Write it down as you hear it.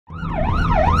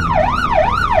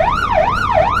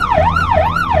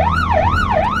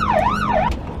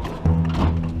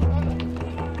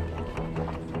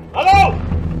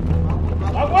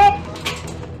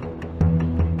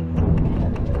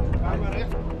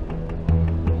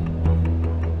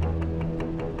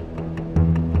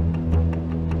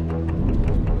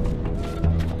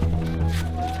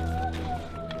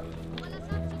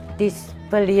Dis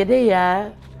verlede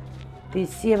jaar, die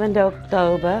 7de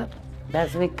Oktober, dat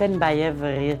we kan baie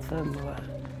wreed vermoor.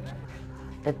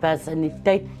 Dit was in die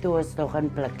tyd toe ons nog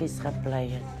in plekkies gebly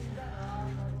het.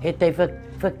 Het hy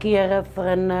verkeerde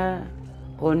vriende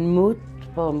ontmoet,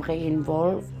 vir hom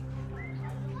geïnvolve,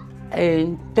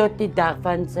 en tot die dag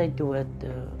van sy dood.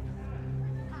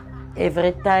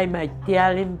 Every time I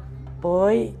tell him,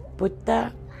 boy,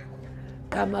 Buddha,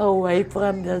 come away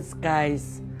from this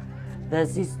guys.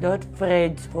 This is not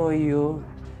friends for you.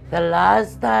 The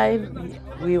last time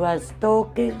we was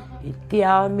talking, he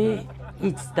tell me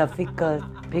it's difficult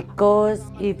because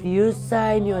if you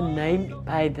sign your name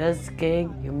by this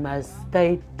gang, you must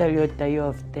stay till your day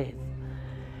of death.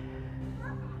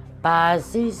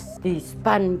 Basis die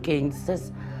span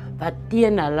gangsters wat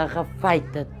teen hulle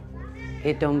gefight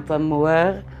het hom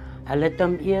vermoor. Hulle het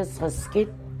hom eers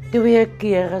geskiet, 2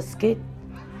 keer geskiet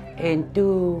en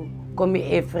toe kom die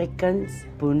Africans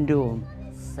boende hom.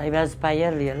 Sy was baie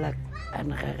lelik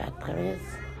ingerad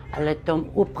geweest. Hulle het hom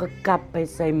opgekap by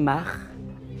sy mag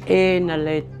en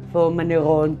hulle het vir hom in die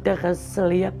ronde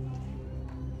gesleep.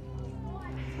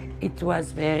 It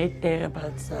was very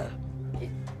terrible, sir.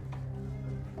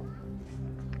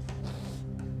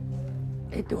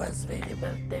 It was very,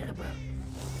 very terrible.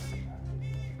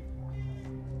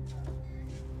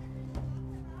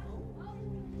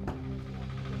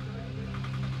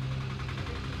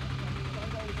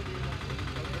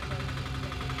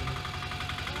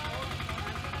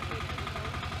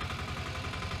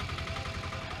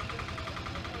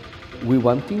 We're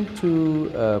wanting to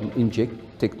inject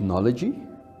technology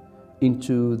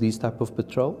into these type of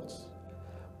patrols,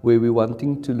 where we're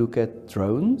wanting to look at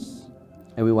drones,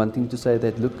 and we're wanting to say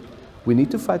that, look, we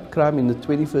need to fight crime in the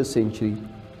 21st century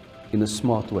in a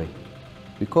smart way.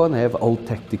 We can't have old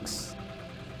tactics.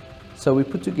 So we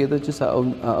put together just our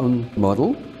own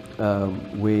model,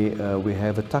 where we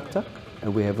have a tuk-tuk,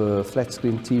 and we have a flat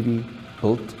screen TV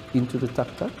built into the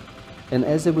tuk-tuk. And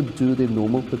as they would do their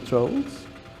normal patrols,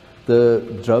 the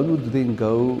drone would then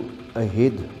go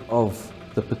ahead of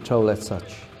the patrol as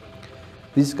such.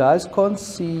 These guys can't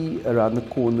see around the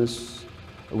corners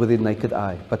with their naked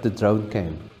eye, but the drone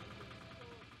can.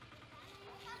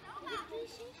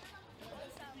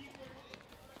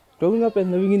 Growing up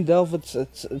and living in Delft,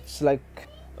 it's like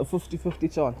a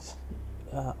 50-50 chance.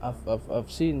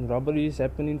 I've seen robberies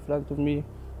happen in front of me.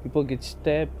 People get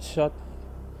stabbed, shot.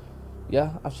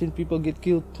 Yeah, I've seen people get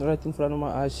killed right in front of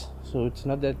my eyes. So it's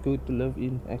not that good to live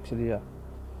in, actually, yeah.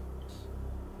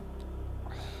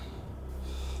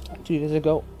 2 years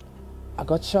ago, I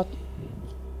got shot.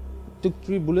 Took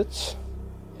 3 bullets.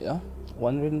 Yeah,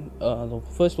 the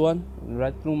first one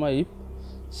right through my hip.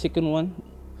 Second one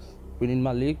went in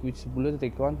my leg, which is a bullet they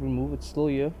can't remove. It's still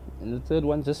here. And the third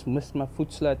one just missed my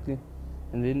foot slightly.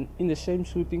 And then in the same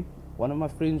shooting, one of my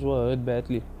friends was hurt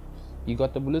badly. He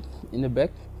got a bullet in the back,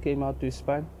 came out to his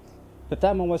spine. The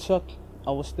time I was shot,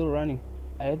 I was still running.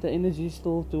 I had the energy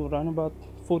still to run about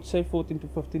 14 to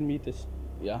 15 meters.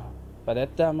 Yeah, by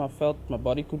that time I felt my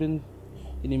body couldn't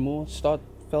anymore.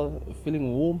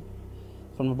 Feeling warm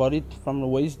from the body, from the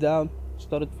waist down.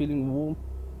 Started feeling warm.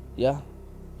 Yeah,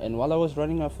 and while I was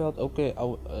running, I felt okay.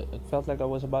 It felt like I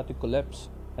was about to collapse.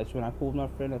 That's when I called my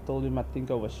friend. I told him I think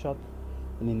I was shot,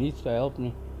 and he needs to help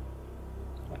me.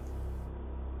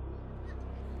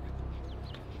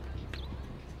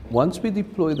 Once we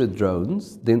deploy the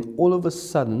drones, then all of a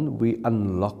sudden we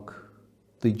unlock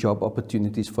the job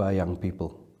opportunities for our young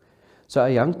people. So our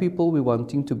young people, we're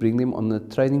wanting to bring them on a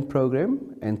training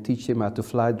program and teach them how to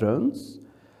fly drones.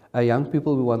 Our young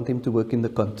people, we want them to work in the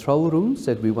control rooms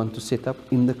that we want to set up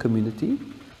in the community.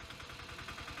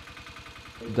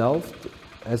 Delft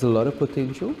has a lot of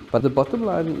potential, but the bottom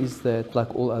line is that,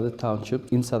 like all other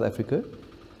townships in South Africa,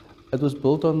 it was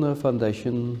built on the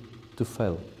foundation to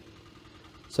fail.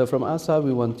 So from our side,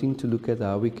 we're wanting to look at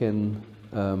how we can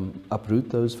uproot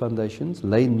those foundations,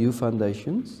 lay new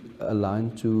foundations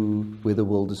aligned to where the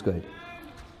world is going.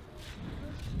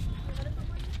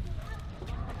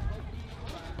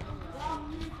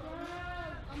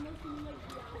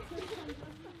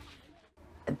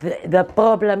 The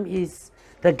problem is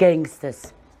the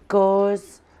gangsters,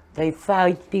 because they're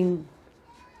fighting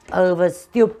over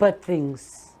stupid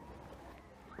things.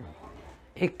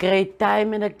 Ek kry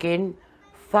time and again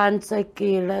van sy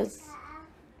killers.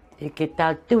 Ek het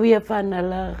al 2 van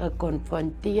hulle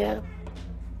gekonfronteer.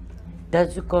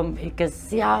 Dis hoekom ek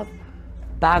self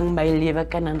bang my lewe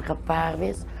kan in gevaar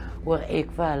wees oor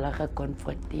ek vir hulle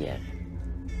gekonfronteer.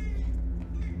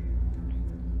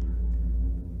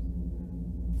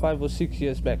 5 or 6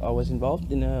 years back, I was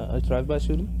involved in a drive-by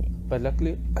shooting. But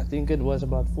luckily, I think it was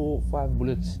about 4 or 5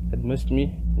 bullets that missed me.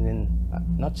 And then,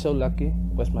 not so lucky,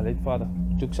 was my late father.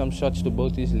 Took some shots to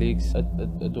both his legs.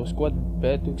 It was quite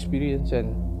bad to experience,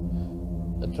 and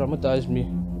it traumatized me.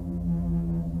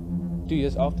 2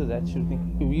 years after that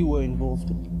shooting, we were involved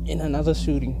in another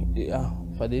shooting. Yeah,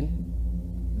 but then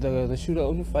the shooter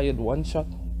only fired 1 shot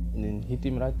and then hit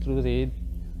him right through the head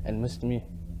and missed me.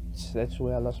 That's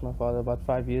where I lost my father about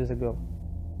 5 years ago.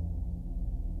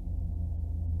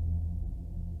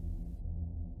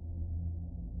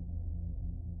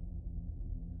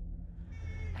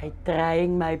 I'm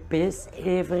trying my best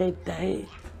every day.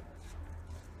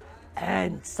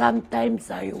 And sometimes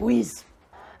I wish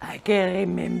I can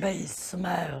remember his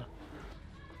smile.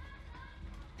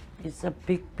 It's a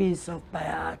big piece of my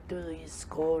heart to his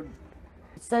gone.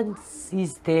 Since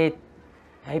he's dead,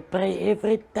 I pray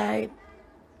every time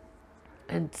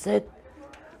and said,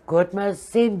 God must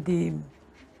send him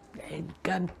and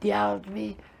come tell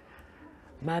me,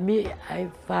 Mommy,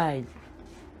 I'm fine.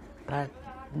 But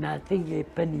nothing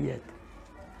happened yet.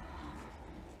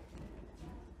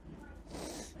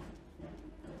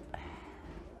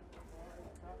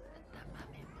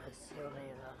 Mami, mas eu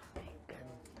relaxei,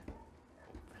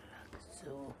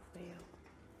 so